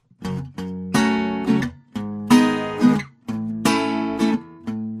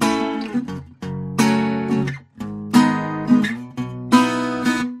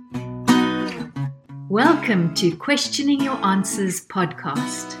Welcome to Questioning Your Answers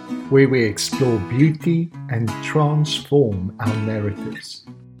podcast, where we explore beauty and transform our narratives.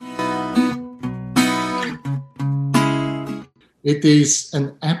 It is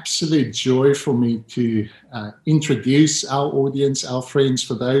an absolute joy for me to introduce our audience, our friends.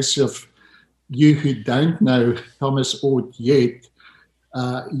 For those of you who don't know Thomas Oord yet,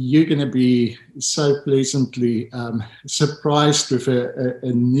 you're going to be so pleasantly surprised with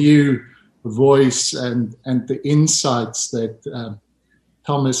a new voice and the insights that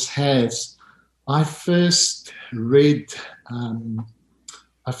Thomas has. I first read,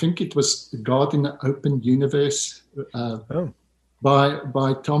 I think it was God in an Open Universe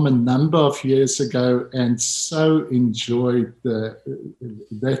by Tom a number of years ago, and so enjoyed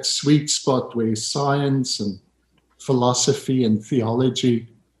that sweet spot where science and philosophy and theology,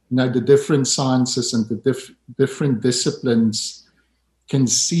 the different sciences and the different disciplines can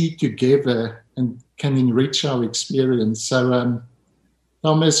see together and can enrich our experience. So,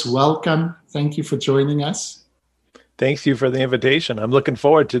 Thomas, welcome. Thank you for joining us. Thanks you for the invitation. I'm looking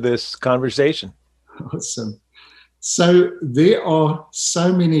forward to this conversation. Awesome. So there are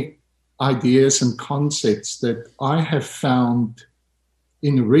so many ideas and concepts that I have found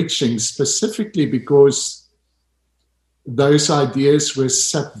enriching, specifically because those ideas were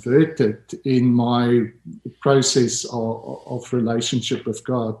subverted in my process of relationship with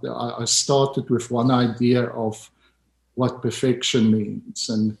God. I started with one idea of what perfection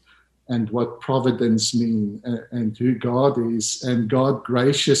means and what providence means and who God is. And God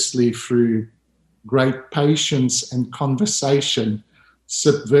graciously, through great patience and conversation,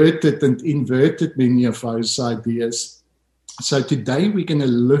 subverted and inverted many of those ideas. So today we're going to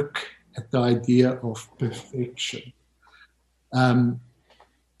look at the idea of perfection.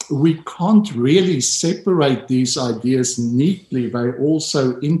 We can't really separate these ideas neatly. They're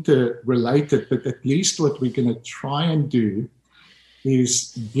also interrelated, but at least what we're going to try and do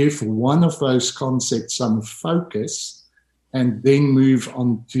is give one of those concepts some focus and then move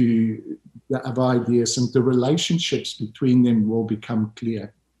on to the other ideas, and the relationships between them will become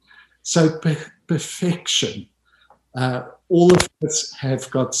clear. So perfection. All of us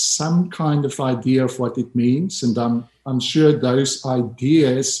have got some kind of idea of what it means, and I'm sure those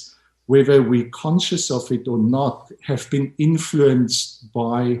ideas, whether we're conscious of it or not, have been influenced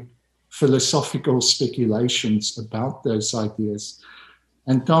by philosophical speculations about those ideas.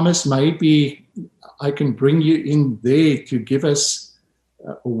 And Thomas, maybe I can bring you in there to give us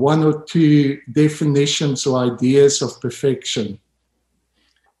one or two definitions or ideas of perfection.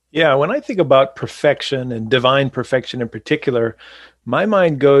 Yeah, when I think about perfection and divine perfection in particular, my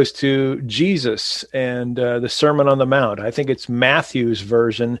mind goes to Jesus and the Sermon on the Mount. I think it's Matthew's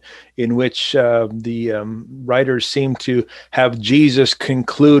version in which the writers seem to have Jesus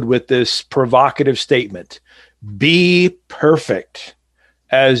conclude with this provocative statement: "Be perfect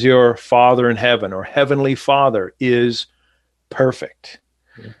as your Father in heaven," or Heavenly Father is perfect.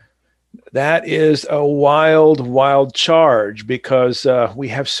 That is a wild, wild charge because we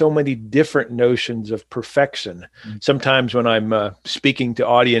have so many different notions of perfection. Sometimes when I'm speaking to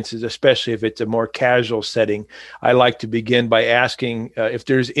audiences, especially if it's a more casual setting, I like to begin by asking if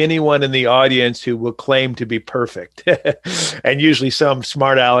there's anyone in the audience who will claim to be perfect. And usually some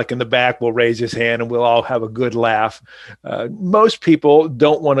smart aleck in the back will raise his hand and we'll all have a good laugh. Most people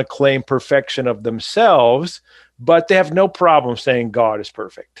don't want to claim perfection of themselves, but they have no problem saying God is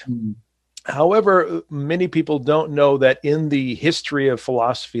perfect. Mm-hmm. However, many people don't know that in the history of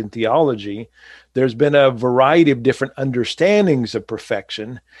philosophy and theology, there's been a variety of different understandings of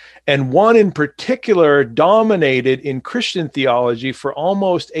perfection. And one in particular dominated in Christian theology for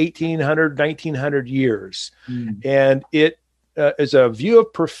almost 1800, 1900 years. And it is a view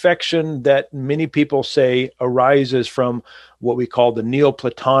of perfection that many people say arises from what we call the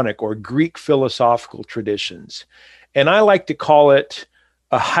Neoplatonic or Greek philosophical traditions. And I like to call it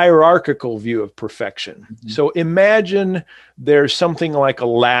a hierarchical view of perfection. Mm-hmm. So imagine there's something like a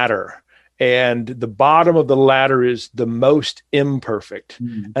ladder, and the bottom of the ladder is the most imperfect,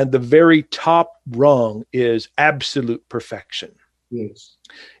 and the very top rung is absolute perfection. Yes.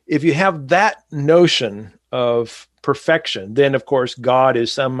 If you have that notion of perfection, then of course God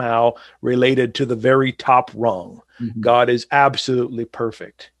is somehow related to the very top rung. Mm-hmm. God is absolutely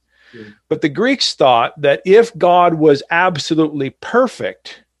perfect. But the Greeks thought that if God was absolutely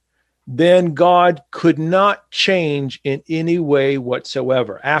perfect, then God could not change in any way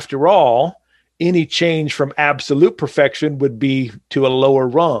whatsoever. After all, any change from absolute perfection would be to a lower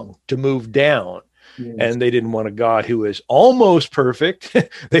rung, to move down. Yes. And they didn't want a God who is almost perfect.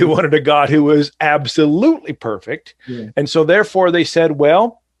 They wanted a God who was absolutely perfect. Yeah. And so therefore they said,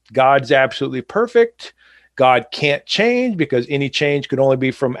 well, God's absolutely perfect. God can't change because any change could only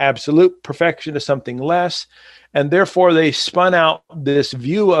be from absolute perfection to something less. And therefore, they spun out this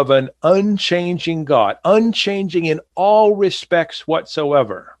view of an unchanging God, unchanging in all respects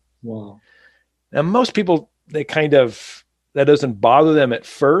whatsoever. Wow. Now, most people, that doesn't bother them at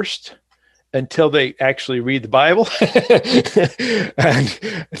first until they actually read the Bible and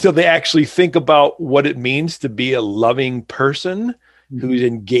until they actually think about what it means to be a loving person who's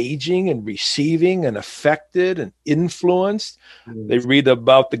engaging and receiving and affected and influenced. Yes. They read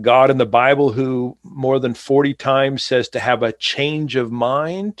about the God in the Bible who more than 40 times says to have a change of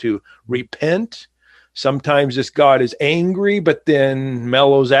mind, to repent. Sometimes this God is angry, but then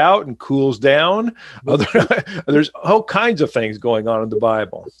mellows out and cools down. There's all kinds of things going on in the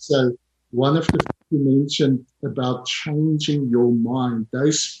Bible. So one of the things you mentioned about changing your mind,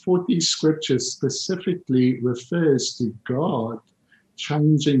 those 40 scriptures specifically refers to God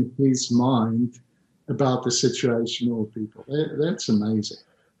changing his mind about the situation or people. That's amazing.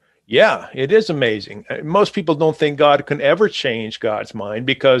 Yeah, it is amazing. Most people don't think God can ever change God's mind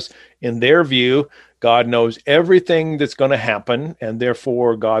because in their view, God knows everything that's going to happen, and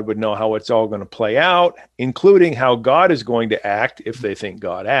therefore God would know how it's all going to play out, including how God is going to act if they think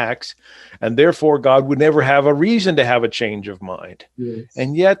God acts, and therefore God would never have a reason to have a change of mind. Yes.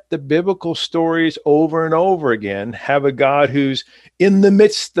 And yet the biblical stories over and over again have a God who's in the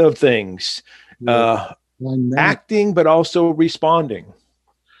midst of things, acting but also responding.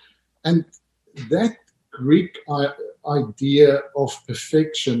 And that Greek idea of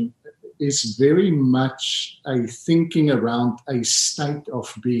perfection is very much a thinking around a state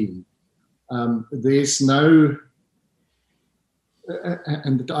of being. There's no,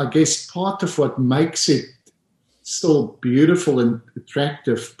 and I guess part of what makes it still beautiful and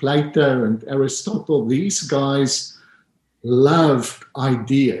attractive, Plato and Aristotle, these guys loved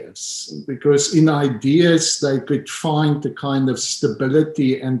ideas because in ideas they could find the kind of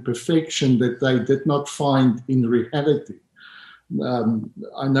stability and perfection that they did not find in reality.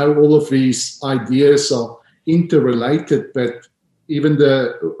 I know all of these ideas are interrelated, but even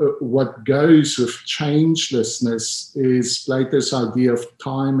what goes with changelessness is Plato's idea of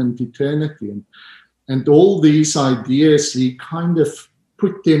time and eternity. And all these ideas, he kind of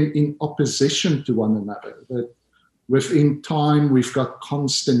put them in opposition to one another. That within time, we've got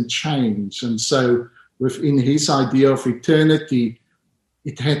constant change. And so within his idea of eternity,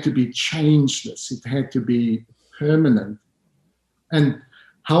 it had to be changeless. It had to be permanent. And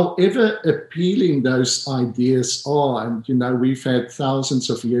however appealing those ideas are, and, we've had thousands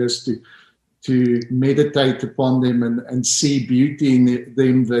of years to meditate upon them and see beauty in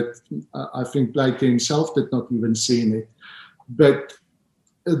them that I think Plato himself did not even see in it. But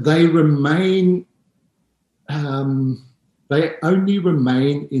they remain... they only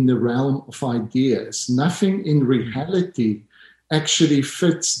remain in the realm of ideas. Nothing in reality actually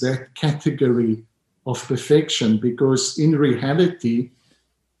fits that category of perfection, because in reality,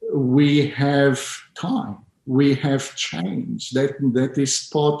 we have time, we have change. That is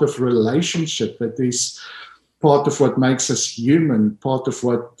part of relationship, that is part of what makes us human, part of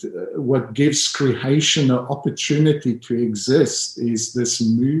what gives creation an opportunity to exist is this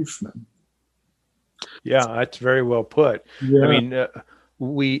movement. Yeah, that's very well put. Yeah. I mean,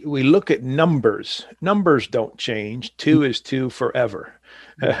 we look at numbers. Numbers don't change. 2 is 2 forever.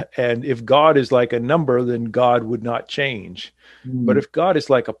 And if God is like a number, then God would not change. But if God is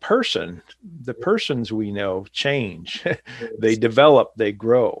like a person, the persons we know change. They develop, they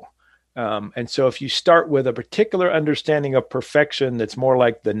grow. And so if you start with a particular understanding of perfection that's more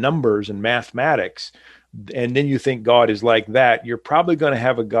like the numbers and mathematics, and then you think God is like that, you're probably going to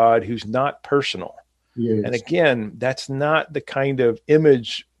have a God who's not personal. Yes. And again, that's not the kind of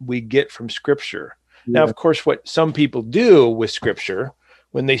image we get from Scripture. Yeah. Now, of course, what some people do with Scripture,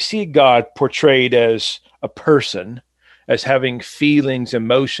 when they see God portrayed as a person, as having feelings,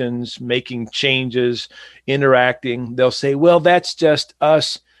 emotions, making changes, interacting, they'll say, well, that's just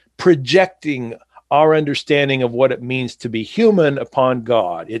us projecting our understanding of what it means to be human upon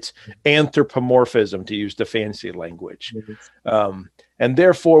God. It's anthropomorphism, to use the fancy language. And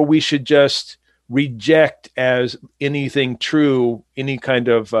therefore, we should just reject as anything true, any kind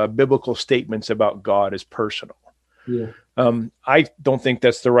of biblical statements about God as personal. Yeah. I don't think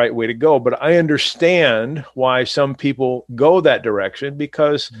that's the right way to go, but I understand why some people go that direction,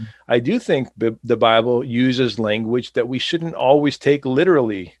 because I do think the Bible uses language that we shouldn't always take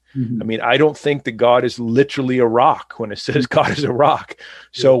literally. I mean, I don't think that God is literally a rock when it says God is a rock.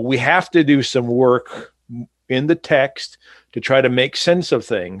 So we have to do some work in the text to try to make sense of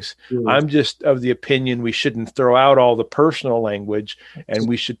things. Yes. I'm just of the opinion we shouldn't throw out all the personal language, and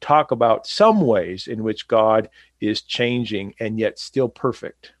we should talk about some ways in which God is changing and yet still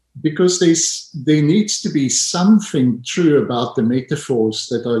perfect. Because there needs to be something true about the metaphors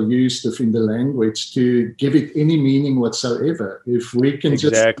that are used within the language to give it any meaning whatsoever. If we can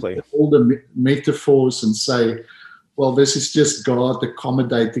Exactly. just all the metaphors and say, well, this is just God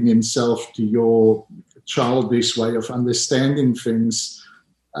accommodating himself to your childish way of understanding things,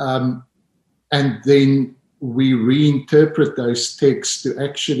 and then we reinterpret those texts to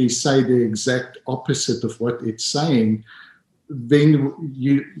actually say the exact opposite of what it's saying, then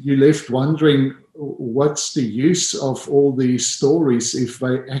you're left wondering, what's the use of all these stories if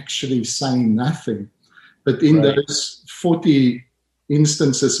they actually say nothing? But in Right. those 40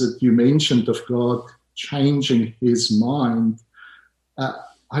 instances that you mentioned of God changing his mind,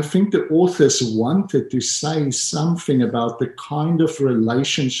 I think the authors wanted to say something about the kind of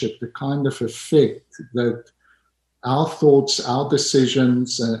relationship, the kind of effect that our thoughts, our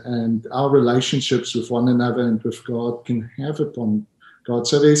decisions, and our relationships with one another and with God can have upon God.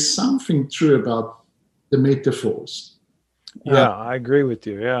 So there's something true about the metaphors. Yeah, I agree with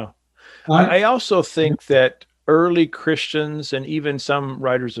you. Yeah. I also think that early Christians and even some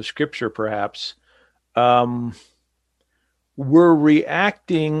writers of scripture, perhaps, were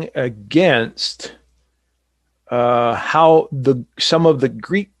reacting against how some of the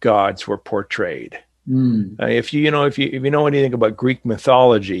Greek gods were portrayed. If you know anything about Greek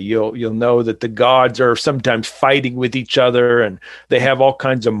mythology, you'll know that the gods are sometimes fighting with each other, and they have all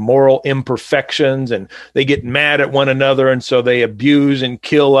kinds of moral imperfections, and they get mad at one another, and so they abuse and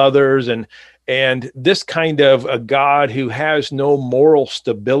kill others, and this kind of a God who has no moral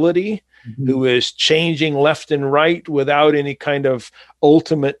stability, who is changing left and right without any kind of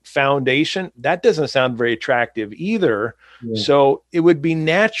ultimate foundation, that doesn't sound very attractive either. Yeah. So it would be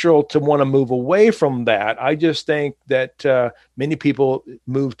natural to want to move away from that. I just think that many people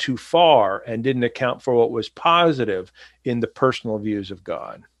moved too far and didn't account for what was positive in the personal views of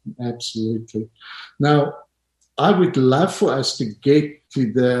God. Absolutely. Now, I would love for us to get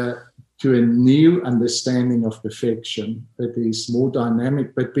to a new understanding of perfection that is more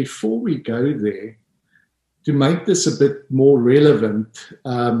dynamic. But before we go there, to make this a bit more relevant,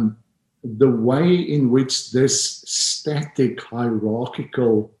 the way in which this static,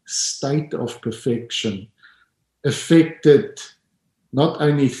 hierarchical state of perfection affected not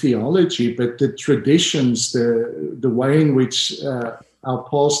only theology, but the traditions, the way in which our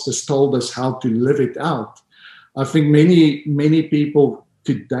pastors told us how to live it out. I think many people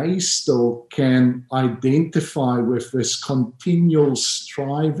today still can identify with this continual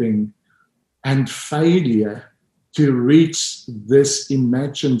striving and failure to reach this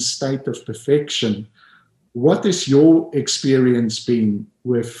imagined state of perfection. What has your experience been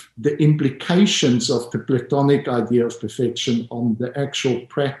with the implications of the Platonic idea of perfection on the actual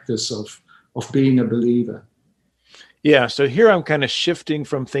practice of being a believer? Yeah, so here I'm kind of shifting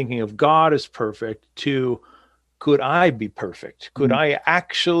from thinking of God as perfect to, could I be perfect? Could I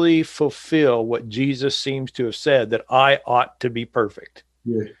actually fulfill what Jesus seems to have said, that I ought to be perfect?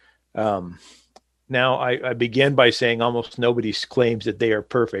 Yeah. Now, I begin by saying almost nobody claims that they are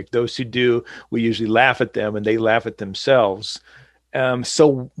perfect. Those who do, we usually laugh at them, and they laugh at themselves.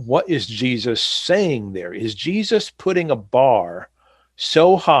 So what is Jesus saying there? Is Jesus putting a bar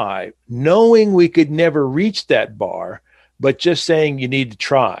so high, knowing we could never reach that bar, but just saying you need to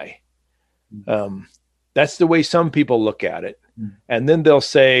try? That's the way some people look at it. And then they'll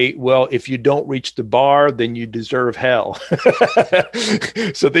say, well, if you don't reach the bar, then you deserve hell.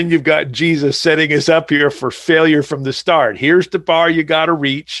 So then you've got Jesus setting us up here for failure from the start. Here's the bar you got to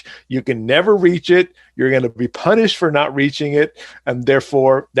reach. You can never reach it. You're going to be punished for not reaching it. And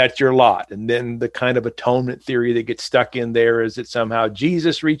therefore, that's your lot. And then the kind of atonement theory that gets stuck in there is that somehow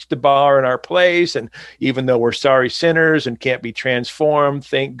Jesus reached the bar in our place. And even though we're sorry sinners and can't be transformed,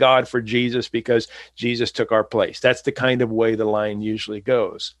 thank God for Jesus, because Jesus took our place. That's the kind of way the line usually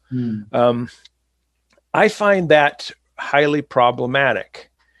goes. I find that highly problematic.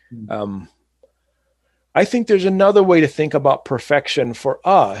 I think there's another way to think about perfection for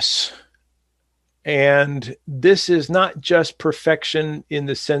us. And this is not just perfection in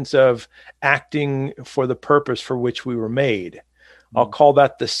the sense of acting for the purpose for which we were made. I'll call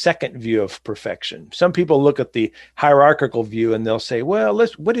that the second view of perfection. Some people look at the hierarchical view and they'll say, well,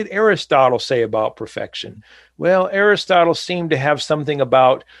 what did Aristotle say about perfection? Well, Aristotle seemed to have something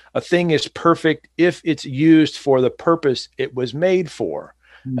about a thing is perfect if it's used for the purpose it was made for.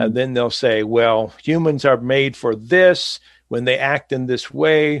 And then they'll say, well, humans are made for this. When they act in this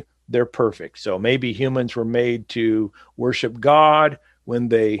way, they're perfect. So maybe humans were made to worship God. When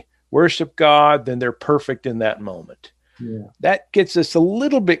they worship God, then they're perfect in that moment. Yeah. That gets us a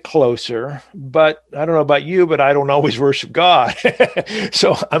little bit closer, but I don't know about you, but I don't always worship God.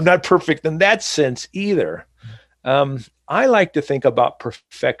 So I'm not perfect in that sense either. I like to think about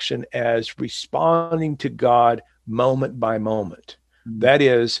perfection as responding to God moment by moment. That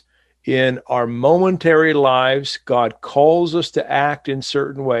is, in our momentary lives, God calls us to act in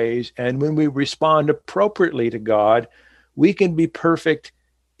certain ways. And when we respond appropriately to God, we can be perfect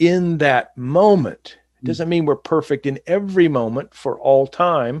in that moment. It doesn't mean we're perfect in every moment for all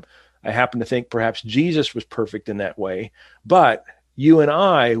time. I happen to think perhaps Jesus was perfect in that way. But you and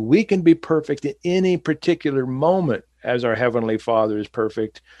I, we can be perfect in any particular moment as our Heavenly Father is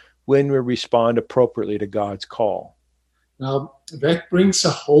perfect when we respond appropriately to God's call. Now, that brings a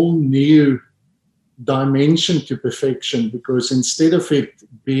whole new dimension to perfection, because instead of it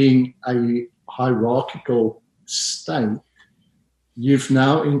being a hierarchical state, you've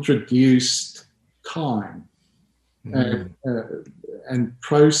now introduced time and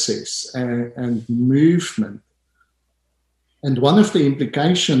process and movement. And one of the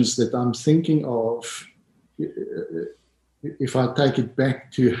implications that I'm thinking of, if I take it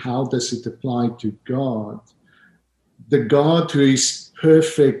back to how does it apply to God, the God who is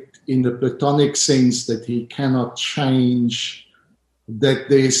perfect in the Platonic sense that he cannot change, that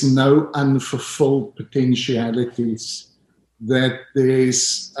there's no unfulfilled potentialities, that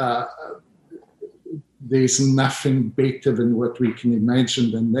there's nothing better than what we can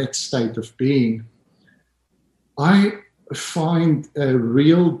imagine than that state of being. I find a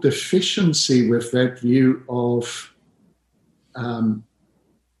real deficiency with that view of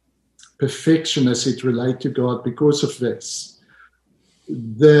perfection as it relates to God because of this.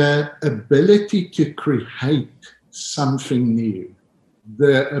 The ability to create something new,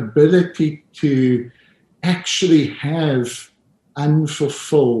 the ability to actually have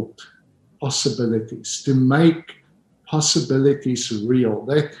unfulfilled possibilities, to make possibilities real.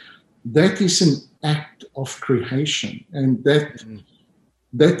 That is an act of creation, and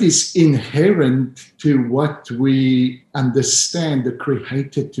that is inherent to what we understand the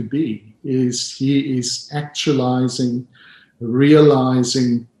Creator to be. Is he is actualizing,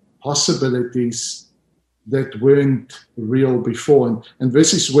 realizing possibilities that weren't real before. And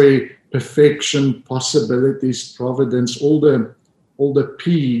this is where perfection, possibilities, providence, all the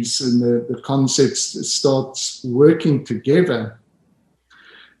P's and the concepts starts working together.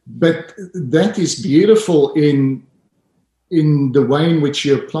 But that is beautiful in the way in which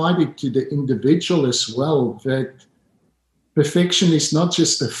you applied it to the individual as well, that perfection is not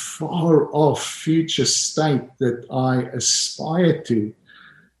just a far-off future state that I aspire to,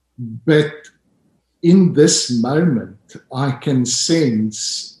 but in this moment, I can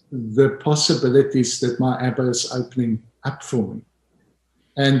sense the possibilities that my Abba is opening up for me.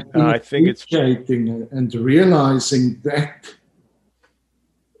 And I think it's appreciating and realizing that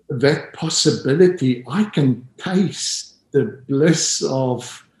possibility, I can taste the bliss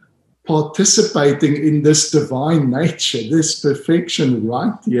of participating in this divine nature, this perfection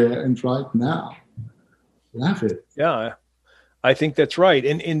right here and right now. Love it. Yeah, I think that's right.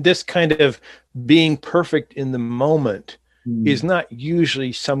 And in this kind of being perfect in the moment is not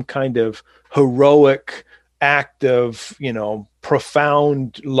usually some kind of heroic act of,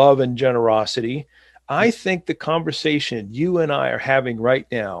 profound love and generosity. I think the conversation you and I are having right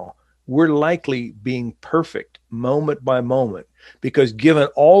now, we're likely being perfect moment by moment, because given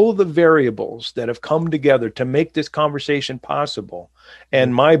all of the variables that have come together to make this conversation possible,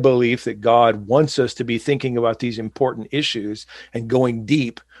 and my belief that God wants us to be thinking about these important issues and going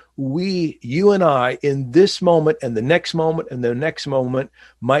deep, you and I, in this moment and the next moment and the next moment,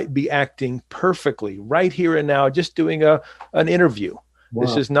 might be acting perfectly right here and now, just doing an interview. Wow.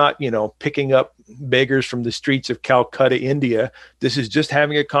 This is not, picking up beggars from the streets of Calcutta, India. This is just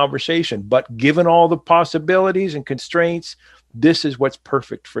having a conversation. But given all the possibilities and constraints, this is what's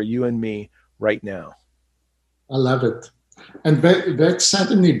perfect for you and me right now. I love it. And that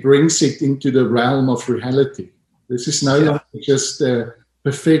suddenly brings it into the realm of reality. This is no longer just a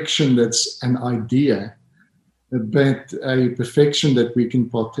perfection that's an idea, but a perfection that we can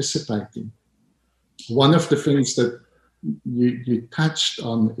participate in. One of the things that you touched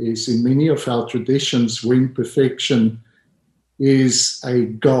on is in many of our traditions, when perfection is a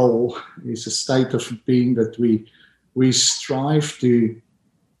goal, is a state of being that we strive to,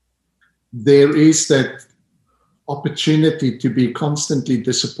 there is that opportunity to be constantly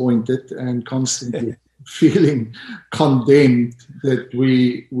disappointed and constantly feeling condemned that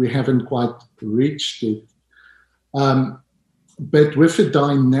we haven't quite reached it. but with a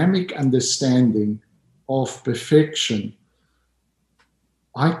dynamic understanding of perfection,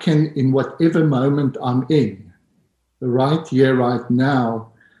 I can, in whatever moment I'm in, right here, right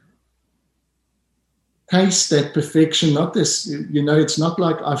now, taste that perfection. Not as, it's not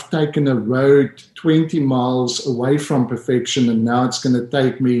like I've taken a road 20 miles away from perfection and now it's going to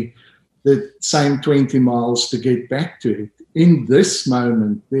take me the same 20 miles to get back to it. In this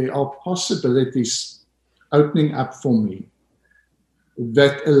moment, there are possibilities opening up for me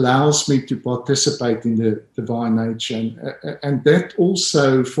that allows me to participate in the divine nature. And that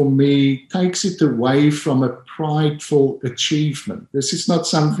also, for me, takes it away from a prideful achievement. This is not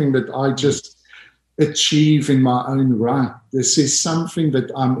something that I just achieve in my own right. This is something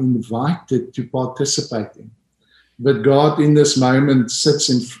that I'm invited to participate in. But God in this moment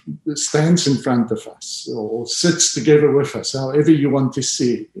stands in front of us or sits together with us, however you want to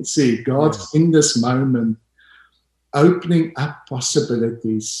see God's in this moment opening up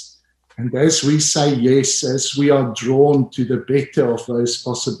possibilities. And as we say yes, as we are drawn to the better of those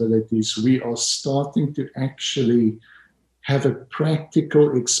possibilities, we are starting to actually have a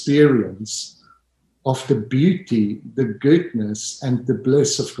practical experience of the beauty, the goodness, and the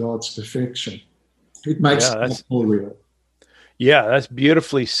bliss of God's perfection. It makes it more real. Yeah, that's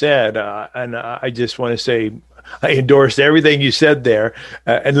beautifully said. And I just want to say, I endorse everything you said there.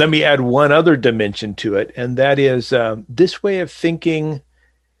 And let me add one other dimension to it. And that is this way of thinking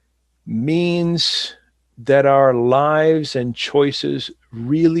means that our lives and choices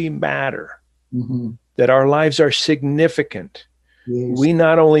really matter, that our lives are significant. Yes. We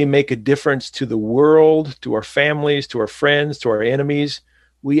not only make a difference to the world, to our families, to our friends, to our enemies,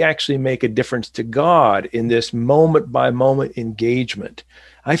 we actually make a difference to God in this moment by moment engagement.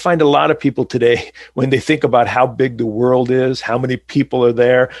 I find a lot of people today, when they think about how big the world is, how many people are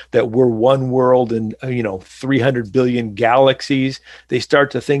there, that we're one world in 300 billion galaxies, they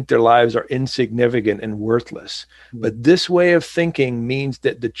start to think their lives are insignificant and worthless. But this way of thinking means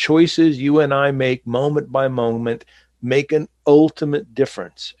that the choices you and I make moment by moment make an ultimate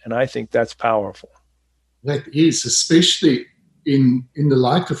difference. And I think that's powerful. That is, especially in the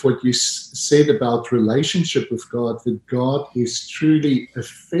light of what you said about relationship with God, that God is truly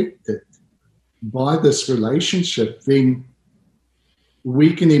affected by this relationship, then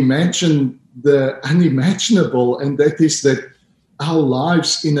we can imagine the unimaginable, and that is that our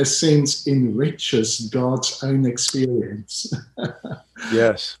lives, in a sense, enriches God's own experience.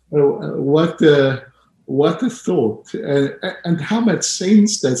 Yes. What a thought. And how much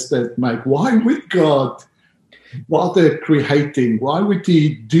sense does that make? Why would God bother creating? Why would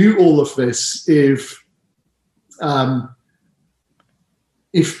he do all of this if in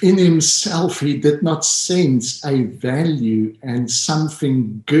himself he did not sense a value and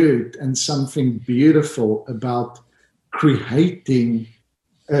something good and something beautiful about creating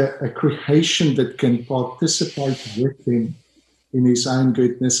a creation that can participate with him in his own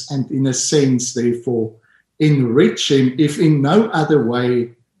goodness and, in a sense, therefore, enrich him, if in no other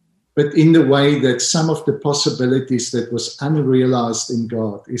way, but in the way that some of the possibilities that was unrealized in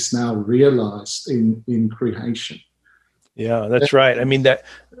God is now realized in creation. Yeah, that's right. I mean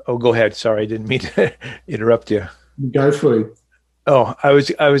go ahead. Sorry, I didn't mean to interrupt you. Go for it. Oh, I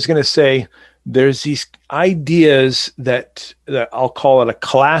was going to say there's these ideas that I'll call it a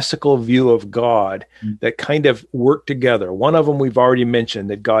classical view of God that kind of work together. One of them we've already mentioned,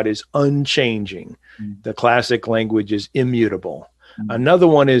 that God is unchanging. The classic language is immutable. Another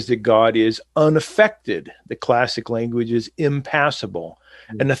one is that God is unaffected. The classic language is impassible.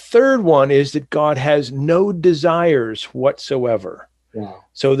 And the third one is that God has no desires whatsoever. Wow.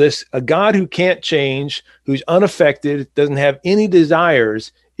 So a God who can't change, who's unaffected, doesn't have any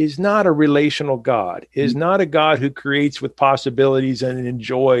desires, is not a relational God, is not a God who creates with possibilities and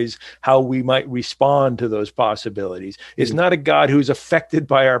enjoys how we might respond to those possibilities. It's not a God who's affected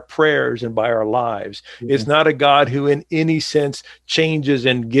by our prayers and by our lives. It's not a God who in any sense changes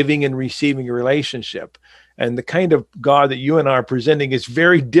in giving and receiving a relationship. And the kind of God that you and I are presenting is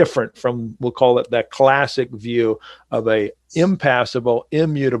very different from, we'll call it that classic view of a impassible,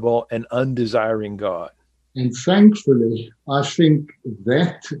 immutable, and undesiring God. And thankfully, I think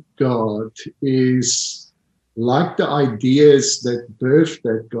that God is like the ideas that birthed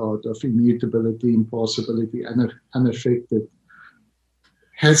that God of immutability, impossibility, and unaffected,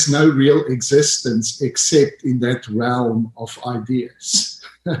 has no real existence except in that realm of ideas.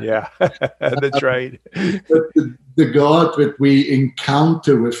 Yeah, that's right. But the God that we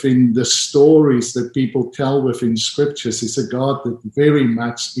encounter within the stories that people tell within scriptures is a God that very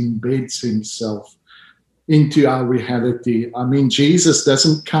much embeds himself into our reality. I mean, Jesus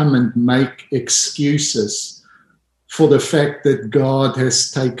doesn't come and make excuses for the fact that God has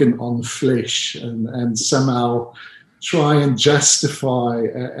taken on flesh and somehow try and justify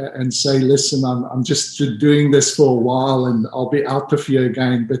and say, listen, I'm just doing this for a while and I'll be out of here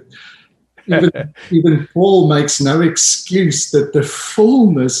again. But even Paul makes no excuse that the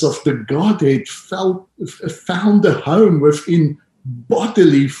fullness of the Godhead found a home within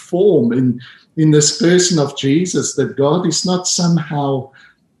bodily form in this person of Jesus, that God is not somehow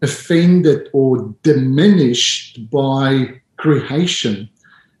offended or diminished by creation,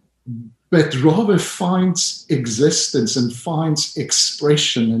 but rather finds existence and finds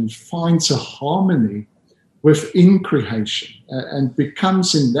expression and finds a harmony within creation and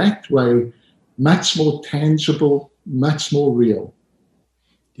becomes in that way much more tangible, much more real.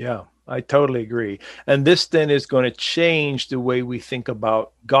 Yeah, I totally agree. And this then is going to change the way we think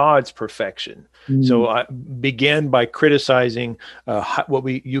about God's perfection. So I began by criticizing what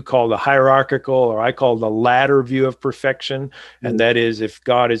you call the hierarchical, or I call the ladder view of perfection. And that is, if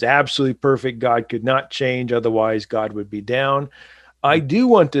God is absolutely perfect, God could not change. Otherwise, God would be down. I do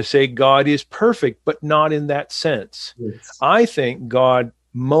want to say God is perfect, but not in that sense. Yes. I think God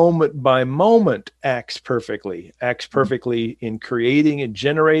moment by moment acts perfectly in creating and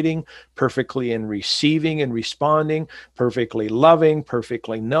generating, perfectly in receiving and responding, perfectly loving,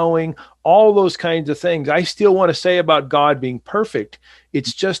 perfectly knowing, all those kinds of things. I still want to say about God being perfect.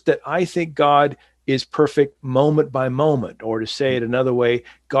 It's just that I think God is perfect moment by moment, or to say it another way,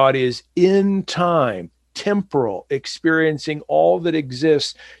 God is in time, temporal, experiencing all that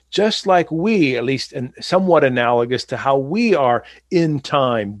exists, just like we, at least, and somewhat analogous to how we are in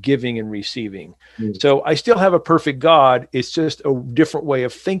time, giving and receiving. So I still have a perfect God. It's just a different way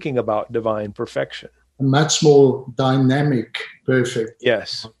of thinking about divine perfection. A much more dynamic perfect.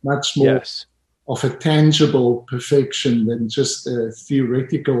 Yes. Much more of a tangible perfection than just a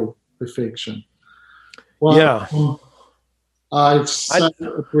theoretical perfection. Well, I so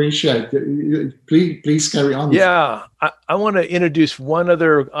appreciate it. Please carry on. Yeah, I want to introduce one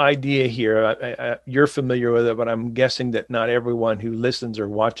other idea here. You're familiar with it, but I'm guessing that not everyone who listens or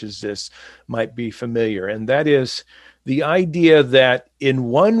watches this might be familiar. And that is the idea that in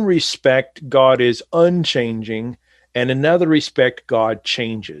one respect, God is unchanging, and in another respect, God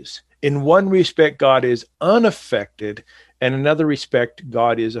changes. In one respect, God is unaffected, and in another respect,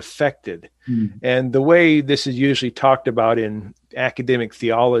 God is affected. And the way this is usually talked about in academic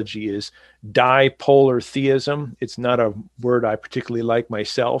theology is dipolar theism. It's not a word I particularly like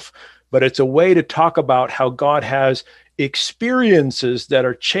myself, but it's a way to talk about how God has experiences that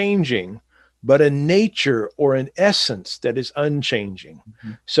are changing, but a nature or an essence that is unchanging.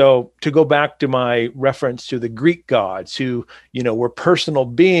 So to go back to my reference to the Greek gods who, were personal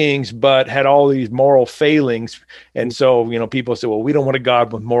beings, but had all these moral failings. And so, people say, well, we don't want a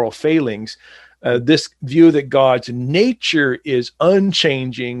God with moral failings. This view that God's nature is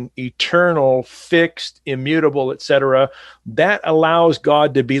unchanging, eternal, fixed, immutable, etc., that allows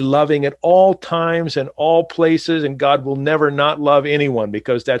God to be loving at all times and all places, and God will never not love anyone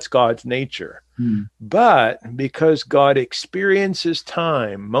because that's God's nature. But because God experiences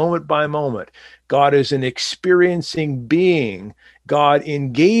time moment by moment, God is an experiencing being. God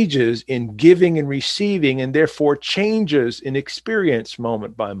engages in giving and receiving, and therefore changes in experience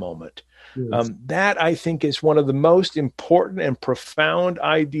moment by moment. That, I think, is one of the most important and profound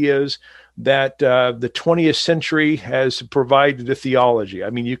ideas that the 20th century has provided to theology.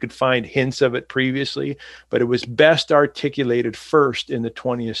 I mean, you could find hints of it previously, but it was best articulated first in the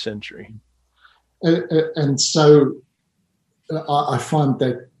 20th century. And so I find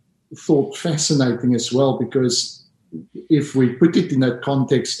that thought fascinating as well, because if we put it in that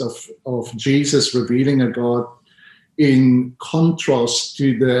context of Jesus revealing a God in contrast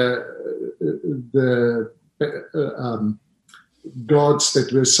to the gods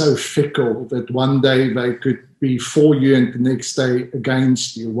that were so fickle that one day they could be for you and the next day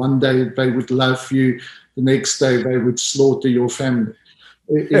against you. One day they would love you, the next day they would slaughter your family.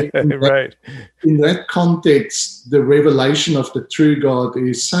 In that context, the revelation of the true God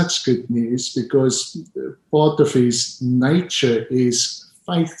is such good news, because part of his nature is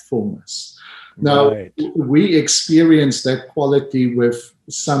faithfulness. Now, we experience that quality with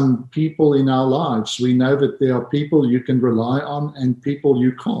some people in our lives. We know that there are people you can rely on and people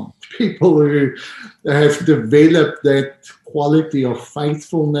you can't. People who have developed that quality of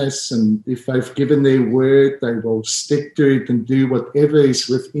faithfulness, and if they've given their word, they will stick to it and do whatever is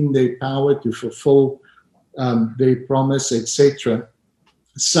within their power to fulfill their promise, etc.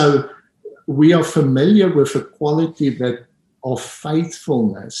 So we are familiar with a quality that of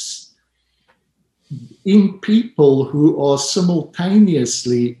faithfulness in people who are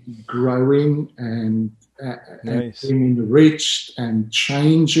simultaneously growing and and being enriched and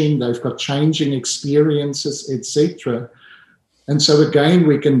changing. They've got changing experiences, etc. And so again,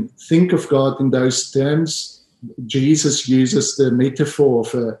 we can think of God in those terms. Jesus uses the metaphor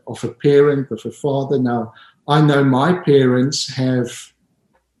of a parent, of a father. Now, I know my parents have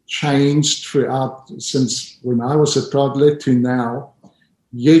changed throughout, since when I was a toddler to now,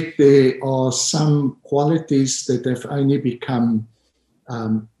 yet there are some qualities that have only become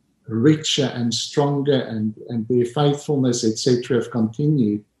richer and stronger, and their faithfulness, etc., have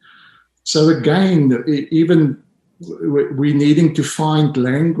continued. So again, even we're needing to find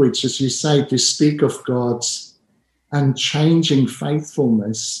language, as you say, to speak of God's unchanging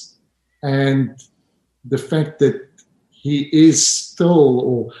faithfulness and the fact that He is still,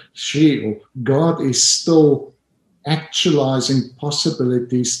 or she, or God is still actualizing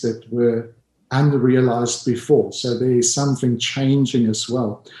possibilities that were unrealized before. So there is something changing as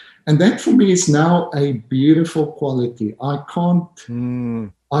well. And that for me is now a beautiful quality. I can't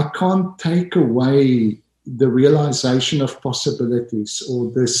take away the realization of possibilities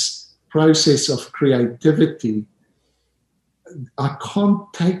or this process of creativity. I can't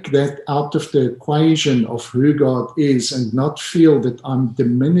take that out of the equation of who God is and not feel that I'm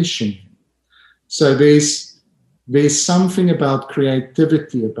diminishing Him. So there's something about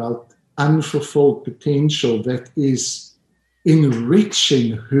creativity, about unfulfilled potential that is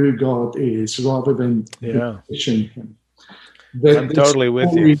enriching who God is rather than diminishing Him. I'm totally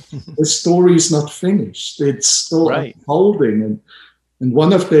with you. The story is not finished. It's still unfolding. And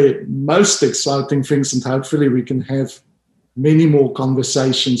one of the most exciting things, and hopefully we can have many more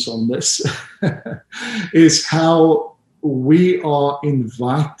conversations on this, is how we are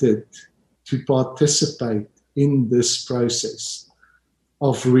invited to participate in this process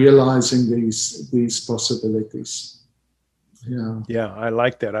of realizing these possibilities. Yeah, I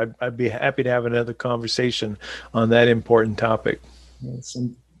like that. I'd be happy to have another conversation on that important topic. Yes.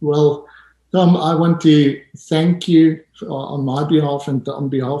 Well, Tom, I want to thank you on my behalf and on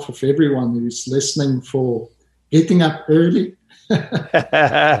behalf of everyone who's listening for getting up early.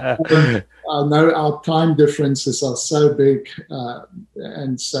 I know our time differences are so big,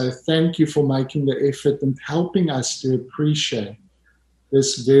 and so thank you for making the effort and helping us to appreciate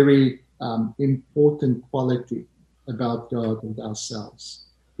this very important quality about God and ourselves.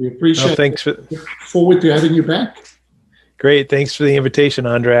 We appreciate it. Look forward to having you back. Great. Thanks for the invitation,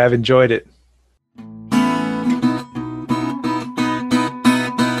 Andre. I've enjoyed it.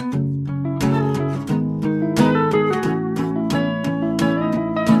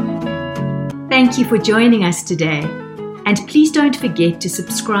 Thank you for joining us today. And please don't forget to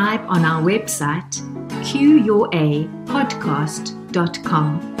subscribe on our website,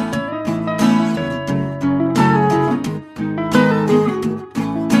 qyourapodcast.com.